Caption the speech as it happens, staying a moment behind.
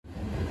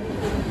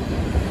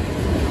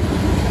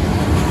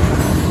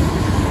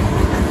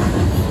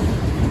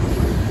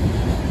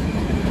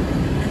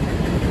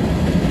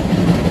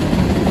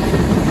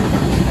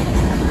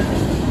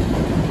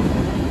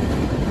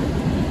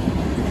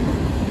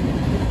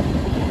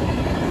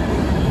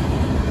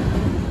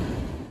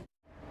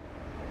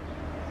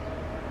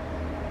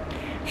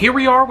Here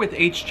we are with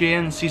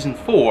HJN Season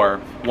 4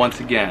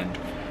 once again.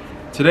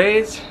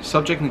 Today's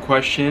subject in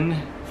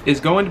question is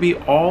going to be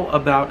all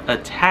about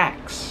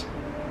attacks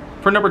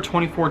for number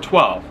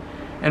 2412.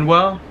 And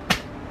well,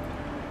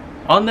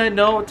 on that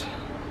note,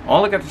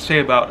 all I got to say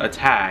about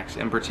attacks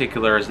in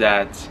particular is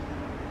that,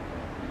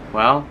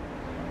 well,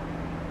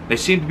 they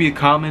seem to be a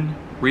common,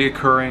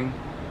 reoccurring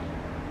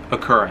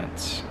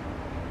occurrence.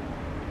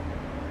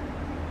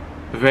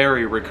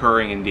 Very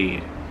recurring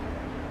indeed.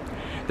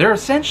 They're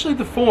essentially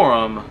the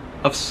form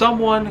of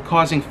someone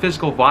causing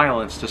physical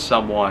violence to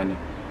someone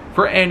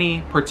for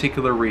any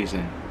particular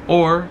reason.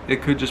 Or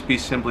it could just be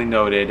simply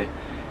noted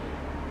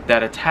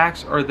that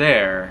attacks are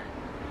there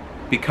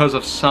because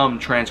of some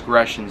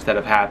transgressions that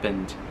have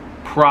happened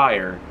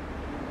prior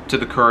to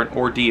the current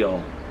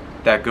ordeal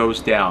that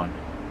goes down.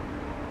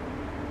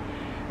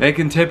 They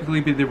can typically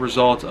be the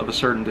result of a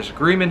certain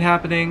disagreement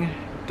happening,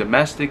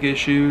 domestic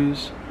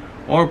issues,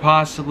 or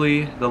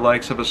possibly the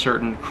likes of a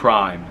certain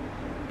crime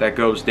that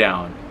goes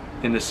down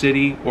in the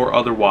city or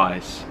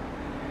otherwise.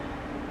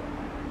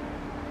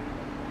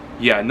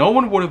 Yeah, no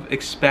one would have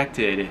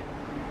expected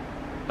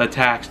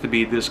attacks to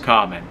be this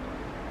common,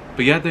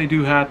 but yet they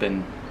do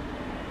happen.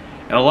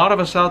 And a lot of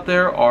us out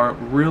there are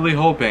really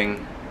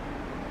hoping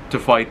to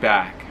fight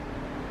back,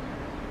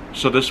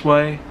 so this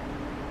way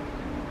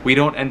we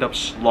don't end up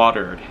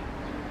slaughtered.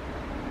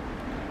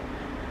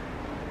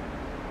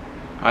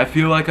 I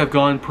feel like I've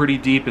gone pretty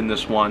deep in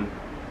this one,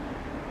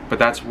 but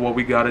that's what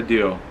we gotta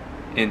do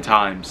in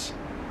times,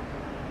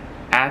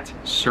 at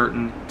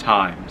certain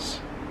times.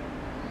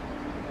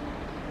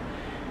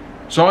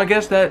 So I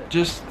guess that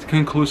just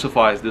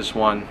conclusifies this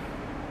one.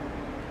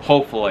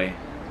 Hopefully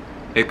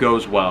it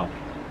goes well.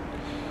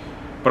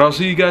 But I'll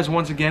see you guys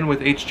once again with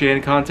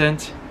HJN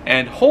content,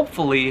 and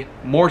hopefully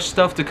more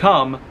stuff to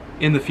come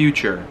in the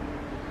future.